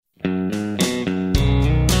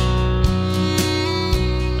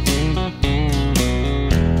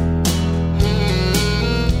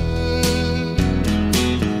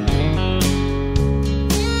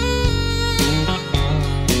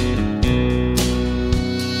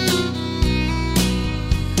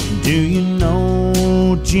Do you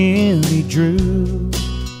know Jimmie Drew?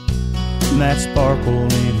 That sparkle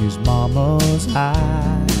in his mama's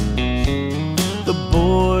eyes, the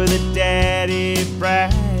boy that daddy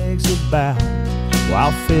brags about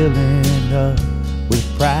while filling up with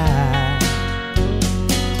pride.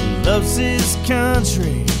 He loves his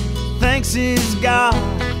country, thanks his God,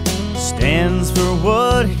 stands for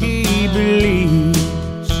what he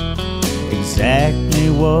believes, exactly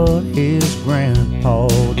what his grandpa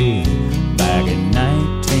did back in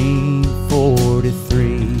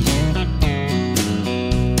 1943.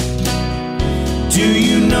 Do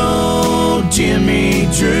you know Jimmie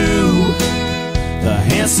Drew, the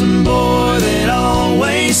handsome boy that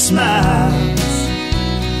always smiles?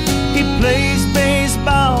 He plays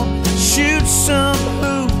baseball, shoots some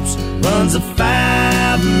hoops, runs a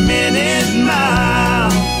 5-minute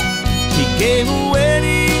mile. He gave a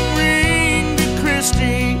wedding ring to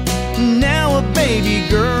Christy, now a baby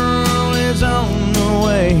girl is on the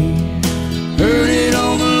way. Heard it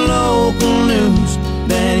on the local news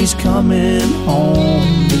that he's coming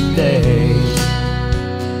home today.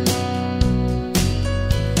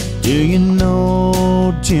 Do you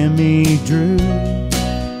know Jimmie Drew?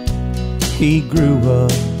 He grew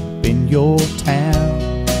up in your town,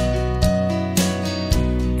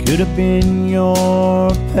 could have been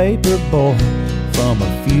your paper boy from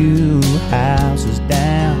a few houses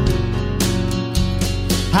down.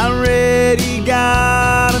 I read he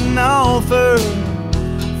got an offer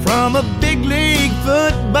from a big league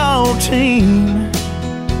football team,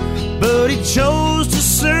 but he chose to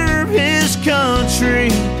serve his country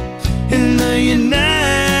in the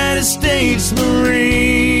United States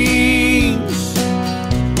Marines.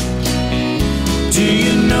 Do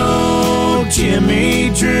you know Jimmie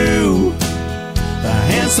Drew, the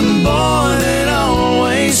handsome boy that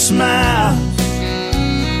always smiles?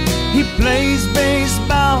 He plays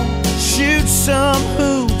baseball, shoots some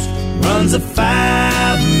hoops, runs a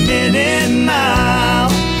 5-minute mile.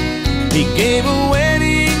 He gave a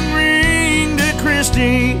wedding ring to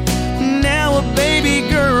Christy, now a baby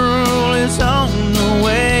girl is on the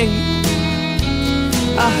way.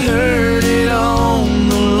 I heard it on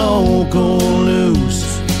the local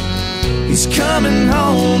news, he's coming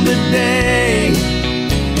home today.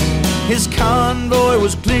 His convoy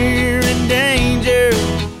was clearing danger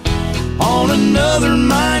on another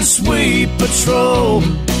minesweep patrol,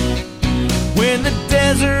 when the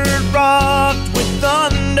desert rocked with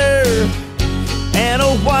thunder and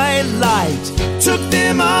a white light took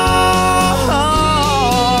them all.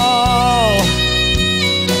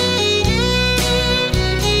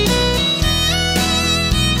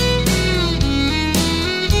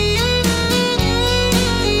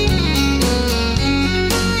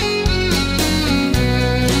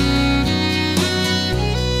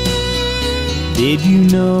 Did you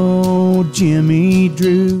know Jimmie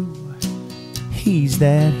Drew? He's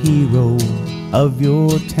that hero of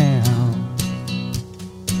your town.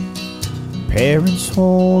 Parents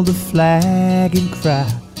hold the flag and cry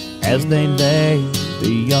as they lay the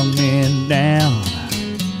young men down,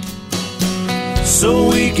 so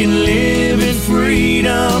we can live in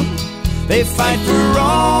freedom. They fight for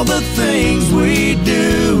all the things we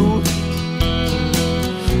do.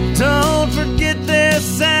 Don't forget their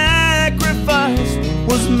sacrifice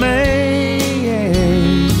was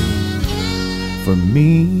made for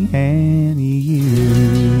me